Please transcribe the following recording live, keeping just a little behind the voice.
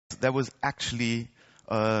that was actually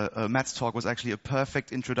Matt's talk was actually a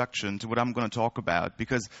perfect introduction to what I'm going to talk about,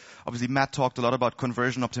 because obviously Matt talked a lot about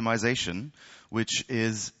conversion optimization, which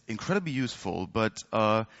is incredibly useful, but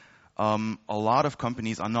a lot of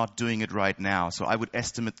companies are not doing it right now. So I would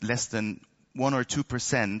estimate less than 1 or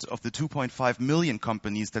 2% of the 2.5 million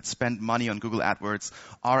companies that spend money on Google AdWords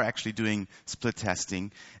are actually doing split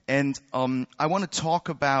testing. And I want to talk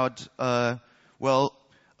about,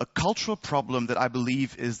 a cultural problem that I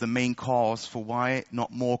believe is the main cause for why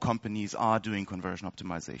not more companies are doing conversion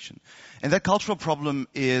optimization. And that cultural problem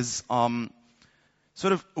is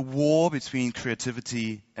sort of a war between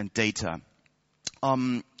creativity and data.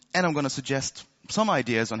 And I'm going to suggest some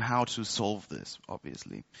ideas on how to solve this,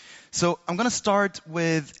 obviously. So I'm going to start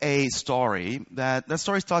with a story. That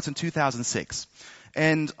story starts in 2006.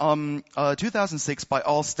 And 2006, by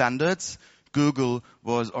all standards, Google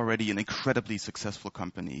was already an incredibly successful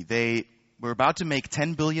company. They were about to make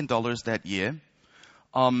 $10 billion that year.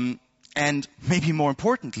 And maybe more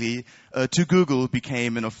importantly, to Google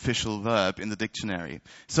became an official verb in the dictionary.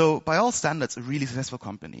 So by all standards, a really successful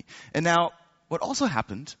company. And now, what also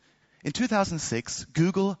happened, in 2006,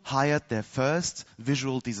 Google hired their first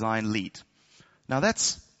visual design lead. Now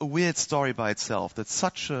that's a weird story by itself, that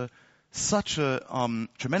such a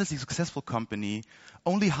tremendously successful company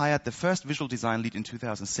only hired the first visual design lead in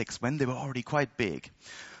 2006 when they were already quite big.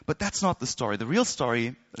 But that's not the story. The real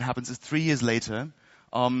story that happens is 3 years later,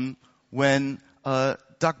 when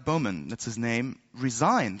Doug Bowman, that's his name,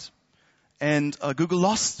 resigned. And Google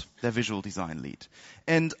lost their visual design lead.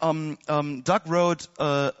 And Doug wrote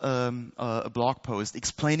a blog post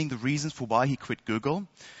explaining the reasons for why he quit Google.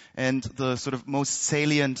 And the sort of most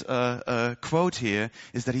salient quote here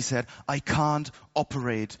is that he said, "I can't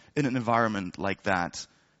operate in an environment like that."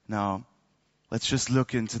 Now, let's just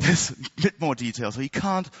look into this in a bit more detail. So he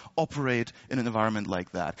can't operate in an environment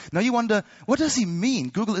like that. Now you wonder, what does he mean?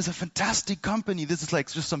 Google is a fantastic company. This is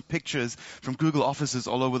like just some pictures from Google offices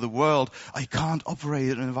all over the world. I can't operate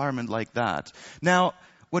in an environment like that. Now,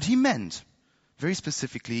 what he meant, very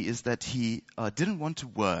specifically, is that he didn't want to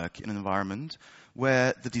work in an environment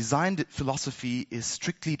where the design philosophy is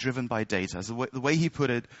strictly driven by data. So the way he put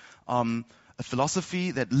it, a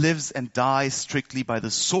philosophy that lives and dies strictly by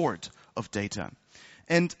the sword of data.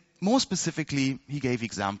 And more specifically, he gave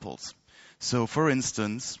examples. So for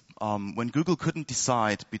instance, when Google couldn't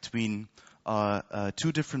decide between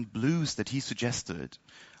two different blues that he suggested,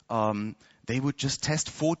 they would just test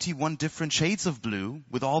 41 different shades of blue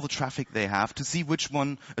with all the traffic they have to see which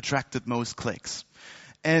one attracted most clicks.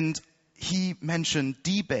 And he mentioned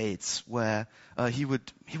debates where he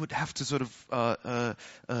would have to sort of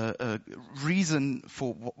reason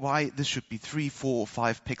for why this should be 3, 4, or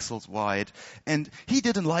 5 pixels wide. And he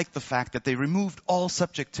didn't like the fact that they removed all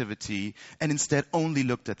subjectivity and instead only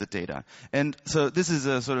looked at the data. And so this is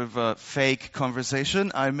a sort of a fake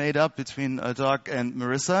conversation I made up between Doug and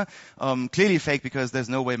Marissa. Clearly fake because there's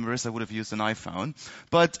no way Marissa would have used an iPhone.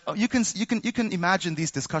 But you can imagine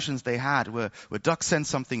these discussions they had where Doug sends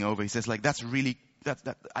something over. He says like, that's really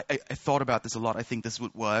I thought about this a lot. I think this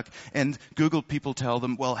would work. And Google people tell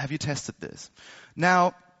them, well, have you tested this?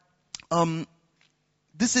 Now,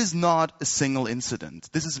 this is not a single incident.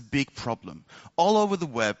 This is a big problem. All over the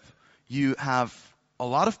web, you have a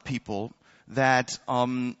lot of people that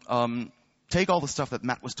take all the stuff that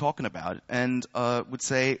Matt was talking about and would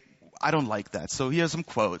say, I don't like that. So here are some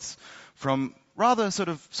quotes from rather sort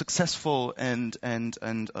of successful and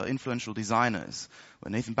influential designers.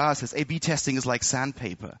 When Nathan Bauer says, A/B testing is like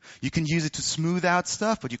sandpaper. You can use it to smooth out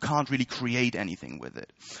stuff, but you can't really create anything with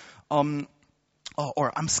it.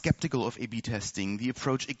 Or I'm skeptical of A/B testing. The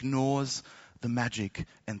approach ignores the magic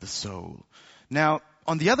and the soul. Now,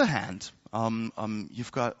 on the other hand,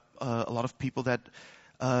 you've got a lot of people that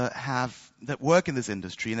work in this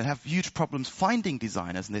industry and that have huge problems finding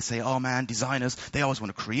designers. And they say, oh man, designers, they always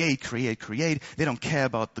want to create. They don't care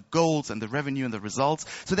about the goals and the revenue and the results.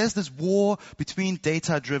 So there's this war between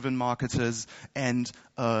data-driven marketers and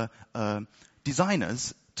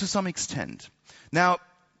designers to some extent. Now,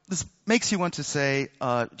 this makes you want to say,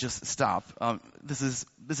 just stop. This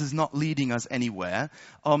is not leading us anywhere.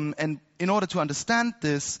 And in order to understand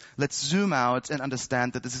this, let's zoom out and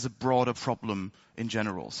understand that this is a broader problem in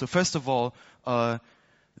general. So first of all, I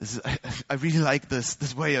really like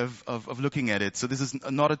this way of looking at it. So this is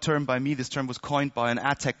not a term by me. This term was coined by an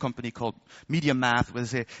ad tech company called Media Math, where they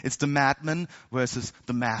say it's the madman versus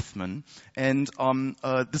the mathman. And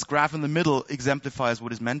this graph in the middle exemplifies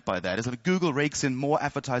what is meant by that. Is that Google rakes in more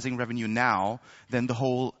advertising revenue now than the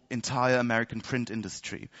whole entire American print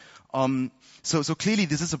industry. So clearly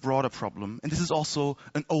this is a broader problem, and this is also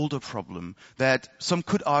an older problem that some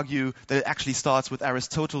could argue that it actually starts with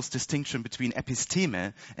Aristotle's distinction between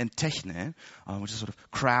episteme and techne, which is sort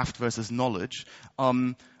of craft versus knowledge.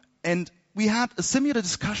 And we had a similar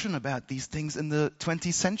discussion about these things in the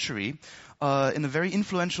 20th century in a very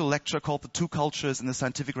influential lecture called The Two Cultures in the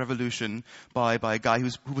Scientific Revolution by a guy who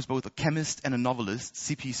was both a chemist and a novelist,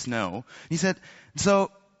 C.P. Snow. He said, so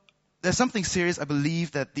there's something serious. I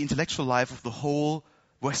believe that the intellectual life of the whole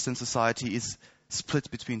Western society is split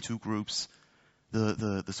between two groups,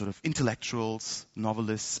 the sort of intellectuals,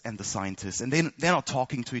 novelists, and the scientists. And they're not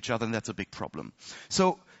talking to each other, and that's a big problem.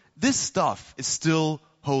 So this stuff is still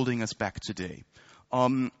holding us back today.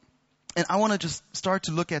 And I want to just start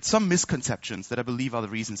to look at some misconceptions that I believe are the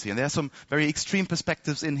reasons here. And there are some very extreme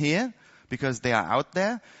perspectives in here, because they are out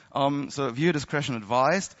there. So viewer discretion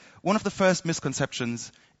advised. One of the first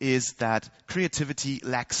misconceptions is that creativity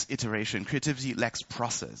lacks iteration. Creativity lacks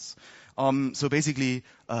process. So basically,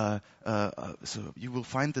 so you will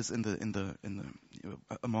find this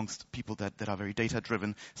amongst people that are very data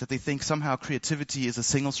driven, is that they think somehow creativity is a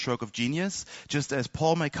single stroke of genius, just as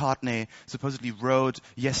Paul McCartney supposedly wrote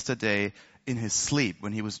yesterday in his sleep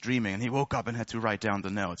when he was dreaming, and he woke up and had to write down the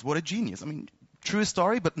notes. What a genius! I mean, true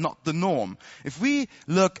story, but not the norm. If we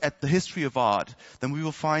look at the history of art, then we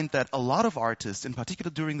will find that a lot of artists, in particular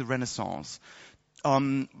during the Renaissance,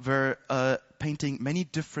 were painting many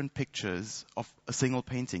different pictures of a single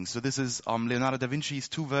painting. So this is Leonardo da Vinci's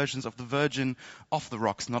two versions of the Virgin off the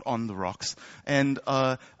rocks, not on the rocks. And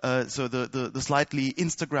so the slightly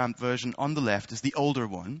Instagrammed version on the left is the older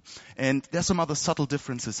one. And there's some other subtle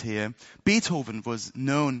differences here. Beethoven was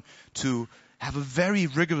known to have a very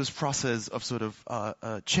rigorous process of sort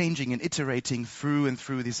of changing and iterating through and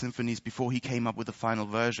through these symphonies before he came up with the final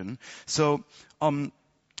version. So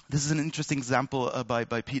this is an interesting example by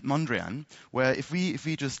Piet Mondrian, where if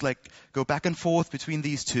we just like go back and forth between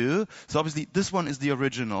these two, so obviously this one is the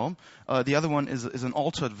original, the other one is an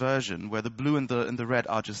altered version where the blue and the red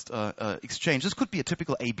are just exchanged. This could be a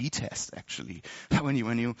typical A/B test actually when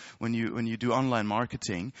you do online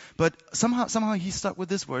marketing. But somehow he stuck with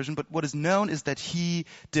this version. But what is known is that he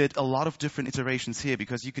did a lot of different iterations here,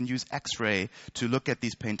 because you can use X-ray to look at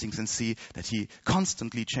these paintings and see that he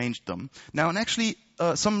constantly changed them. Now, and actually,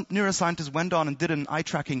 some neuroscientists went on and did an eye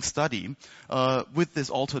tracking study with this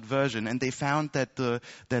altered version, and they found that the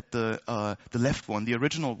left one, the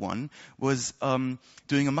original one, was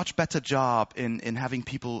doing a much better job in having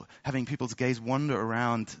people's gaze wander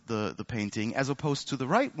around the painting, as opposed to the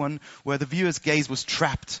right one, where the viewer's gaze was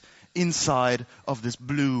trapped inside of this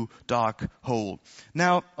blue dark hole.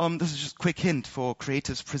 Now, this is just a quick hint for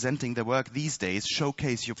creatives presenting their work these days.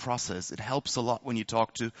 Showcase your process. It helps a lot when you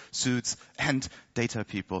talk to suits and data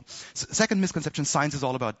people. Second misconception, science is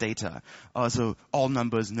all about data. So all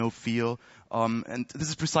numbers, no feel. And this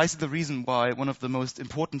is precisely the reason why one of the most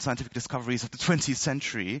important scientific discoveries of the 20th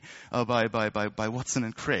century by Watson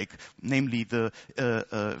and Crick, namely the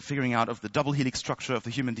figuring out of the double helix structure of the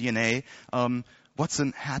human DNA,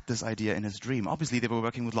 Watson had this idea in his dream. Obviously, they were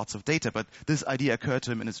working with lots of data, but this idea occurred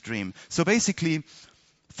to him in his dream. So basically,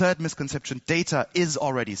 third misconception, data is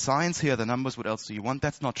already science. Here are the numbers. What else do you want?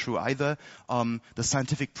 That's not true either. The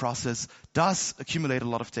scientific process does accumulate a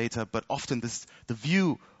lot of data, but often the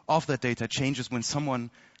view of that data changes when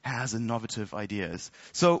someone has innovative ideas.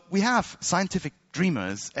 So we have scientific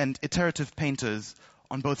dreamers and iterative painters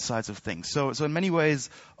on both sides of things. So in many ways,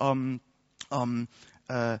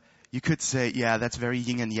 you could say, yeah, that's very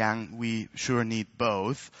yin and yang. We sure need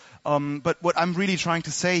both. But what I'm really trying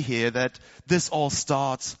to say here, that this all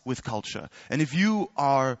starts with culture. And if you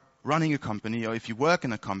are running a company, or if you work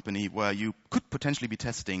in a company where you could potentially be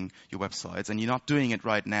testing your websites and you're not doing it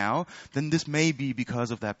right now, then this may be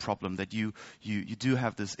because of that problem, that you do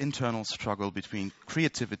have this internal struggle between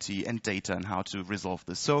creativity and data and how to resolve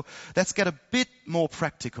this. So let's get a bit more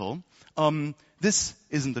practical. This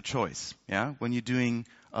isn't the choice, yeah? When you're doing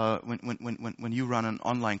when you run an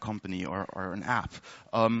online company or an app,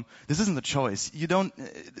 this isn't the choice.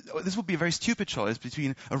 This would be a very stupid choice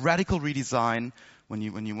between a radical redesign when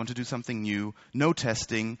you want to do something new, no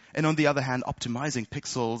testing, and on the other hand, optimizing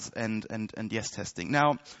pixels and yes testing.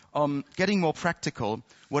 Now, getting more practical,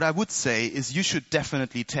 what I would say is you should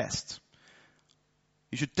definitely test.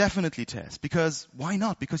 You should definitely test, because why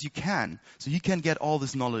not? Because you can. So you can get all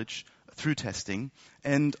this knowledge through testing,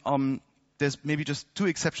 and there's maybe just two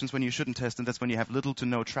exceptions when you shouldn't test, and that's when you have little to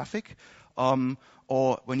no traffic,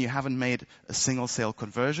 or when you haven't made a single sale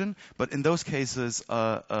conversion. But in those cases,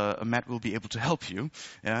 Matt will be able to help you,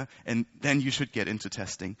 yeah, and then you should get into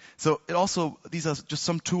testing. So these are just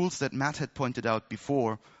some tools that Matt had pointed out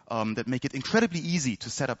before that make it incredibly easy to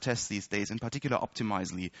set up tests these days. In particular,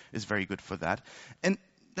 Optimizely is very good for that. And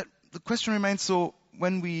the question remains: so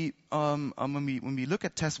when we look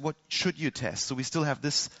at tests, what should you test? So we still have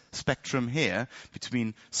this spectrum here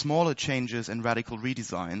between smaller changes and radical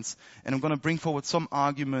redesigns, and I'm going to bring forward some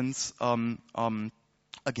arguments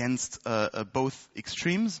against both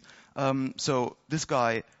extremes. So this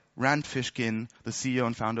guy, Rand Fishkin, the CEO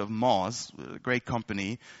and founder of Moz, a great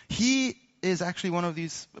company, he is actually one of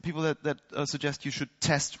these people that suggest you should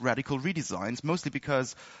test radical redesigns, mostly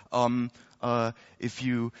because if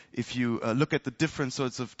you look at the different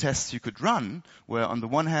sorts of tests you could run, where on the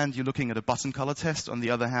one hand you're looking at a button color test, on the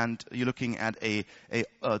other hand you're looking at a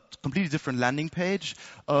completely different landing page.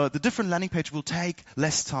 The different landing page will take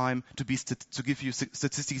less time to give you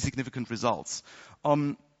statistically significant results.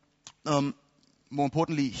 More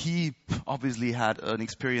importantly, he obviously had an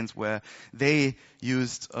experience where they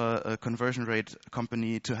used a conversion rate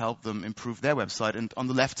company to help them improve their website. And on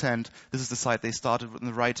the left hand, this is the site they started with. On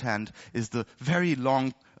the right hand is the very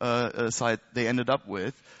long site they ended up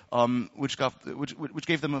with, which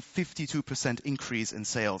gave them a 52% increase in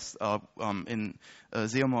sales. In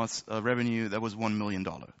Xeomorph's revenue, that was $1 million,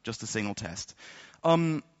 just a single test.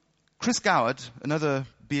 Chris Goward, another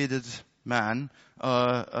bearded man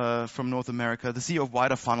from North America, the CEO of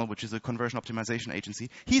Wider Funnel, which is a conversion optimization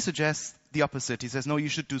agency, he suggests the opposite. He says, no, you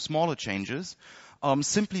should do smaller changes,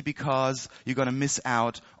 simply because you're going to miss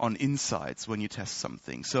out on insights when you test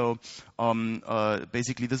something. So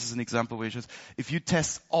basically, this is an example where if you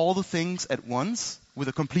test all the things at once with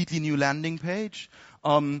a completely new landing page,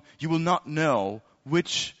 you will not know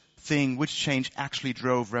which change actually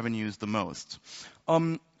drove revenues the most.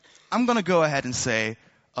 I'm going to go ahead and say,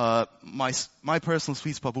 my personal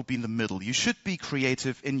sweet spot will be in the middle. You should be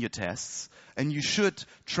creative in your tests, and you should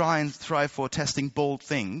try and strive for testing bold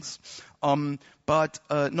things, but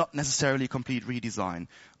not necessarily complete redesign.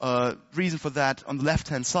 Reason for that, on the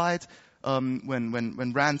left-hand side,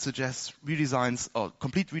 when Rand suggests redesigns or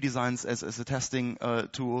complete redesigns as a testing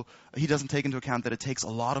tool, he doesn't take into account that it takes a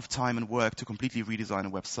lot of time and work to completely redesign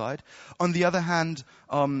a website. On the other hand,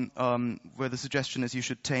 where the suggestion is you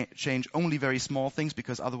should change only very small things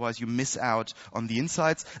because otherwise you miss out on the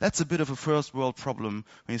insights, that's a bit of a first world problem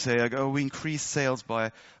when you say, like, oh, we increased sales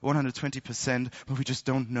by 120%, but we just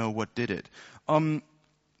don't know what did it.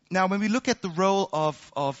 Now, when we look at the role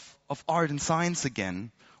of art and science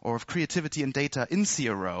again, or of creativity and data in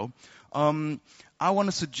CRO, I want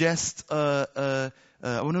to suggest, I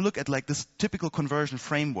want to look at like this typical conversion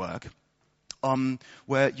framework,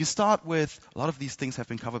 where you start with, a lot of these things have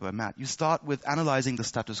been covered by Matt, you start with analyzing the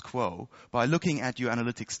status quo by looking at your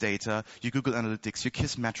analytics data, your Google Analytics, your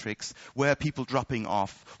KISS metrics, where are people dropping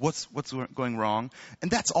off, what's going wrong,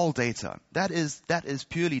 and that's all data. That is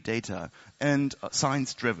purely data and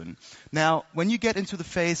science driven. Now, when you get into the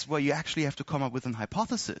phase where you actually have to come up with an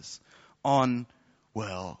hypothesis on,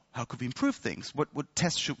 well, how could we improve things? What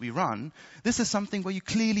tests should we run? This is something where you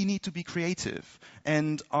clearly need to be creative.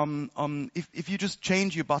 And if you just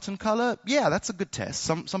change your button color, yeah, that's a good test.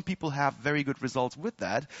 Some people have very good results with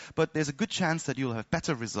that, but there's a good chance that you'll have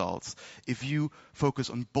better results if you focus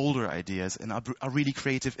on bolder ideas and are really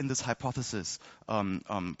creative in this hypothesis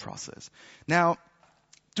process. Now,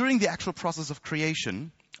 during the actual process of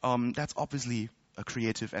creation, that's obviously a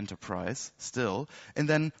creative enterprise still, and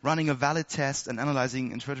then running a valid test and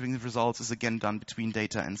analyzing, interpreting the results is again done between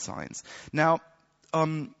data and science. Now,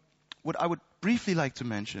 what I would briefly like to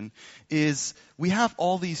mention is we have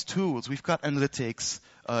all these tools. We've got analytics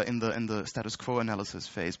in the status quo analysis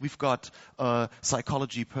phase. We've got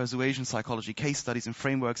psychology, persuasion psychology, case studies and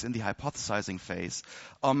frameworks in the hypothesizing phase.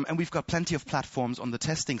 And we've got plenty of platforms on the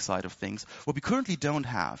testing side of things. What we currently don't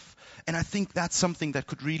have, and I think that's something that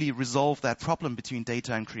could really resolve that problem between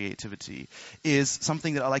data and creativity, is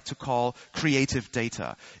something that I like to call creative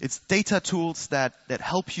data. It's data tools that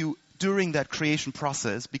help you during that creation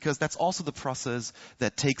process, because that's also the process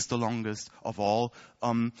that takes the longest of all.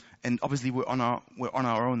 And obviously we're on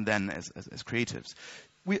our own then as creatives.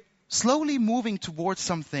 We're slowly moving towards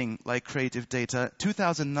something like creative data.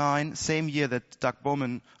 2009, same year that Doug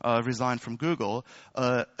Bowman resigned from Google,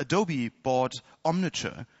 Adobe bought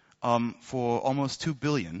Omniture. for almost 2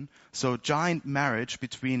 billion. So giant marriage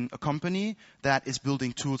between a company that is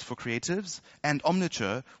building tools for creatives and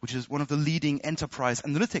Omniture, which is one of the leading enterprise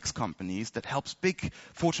analytics companies that helps big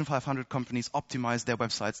Fortune 500 companies optimize their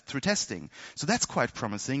websites through testing. So that's quite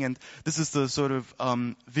promising. And this is the sort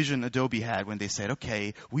of vision Adobe had when they said,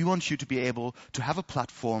 okay, we want you to be able to have a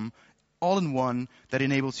platform all in one that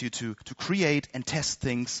enables you to create and test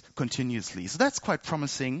things continuously. So that's quite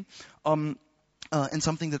promising. And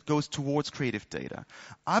something that goes towards creative data.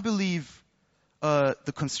 I believe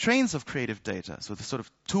the constraints of creative data, so the sort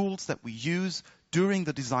of tools that we use during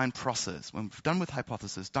the design process, when we've done with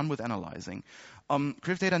hypothesis, done with analyzing,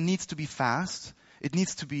 creative data needs to be fast, it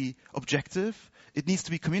needs to be objective, it needs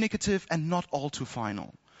to be communicative, and not all too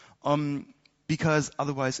final. Because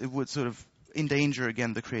otherwise it would sort of endanger,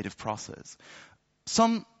 again, the creative process.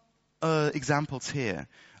 Some examples here.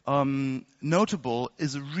 Notable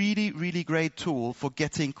is a really, really great tool for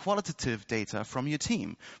getting qualitative data from your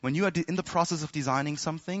team. When you are in the process of designing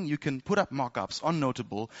something, you can put up mock-ups on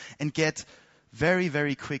Notable and get very,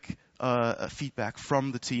 very quick feedback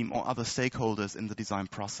from the team or other stakeholders in the design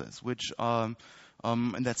process, which, and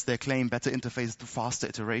that's their claim, better interface to faster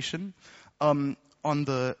iteration. On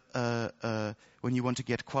the when you want to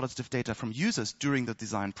get qualitative data from users during the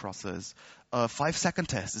design process, 5-second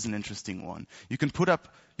test is an interesting one. You can put up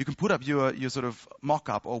your sort of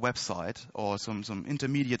mock-up or website or some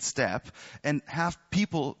intermediate step and have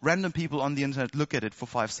random people on the internet look at it for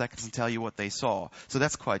 5 seconds and tell you what they saw. So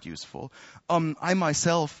that's quite useful. I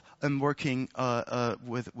myself am working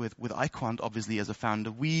with iQuant, obviously, as a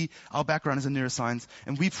founder. Our background is in neuroscience,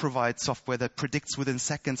 and we provide software that predicts within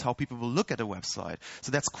seconds how people will look at a website.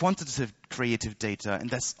 So that's quantitative creative data, and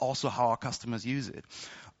that's also how our customers use it.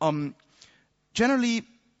 Generally,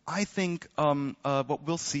 I think what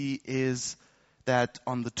we'll see is that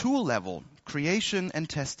on the tool level, creation and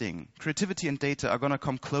testing, creativity and data are going to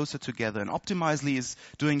come closer together. And Optimizely is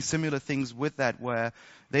doing similar things with that, where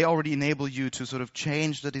they already enable you to sort of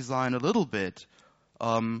change the design a little bit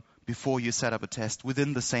before you set up a test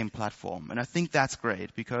within the same platform. And I think that's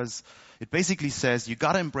great, because it basically says you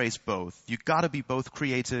got to embrace both. You got to be both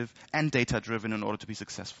creative and data-driven in order to be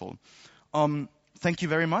successful. Thank you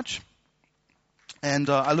very much. And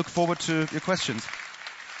I look forward to your questions.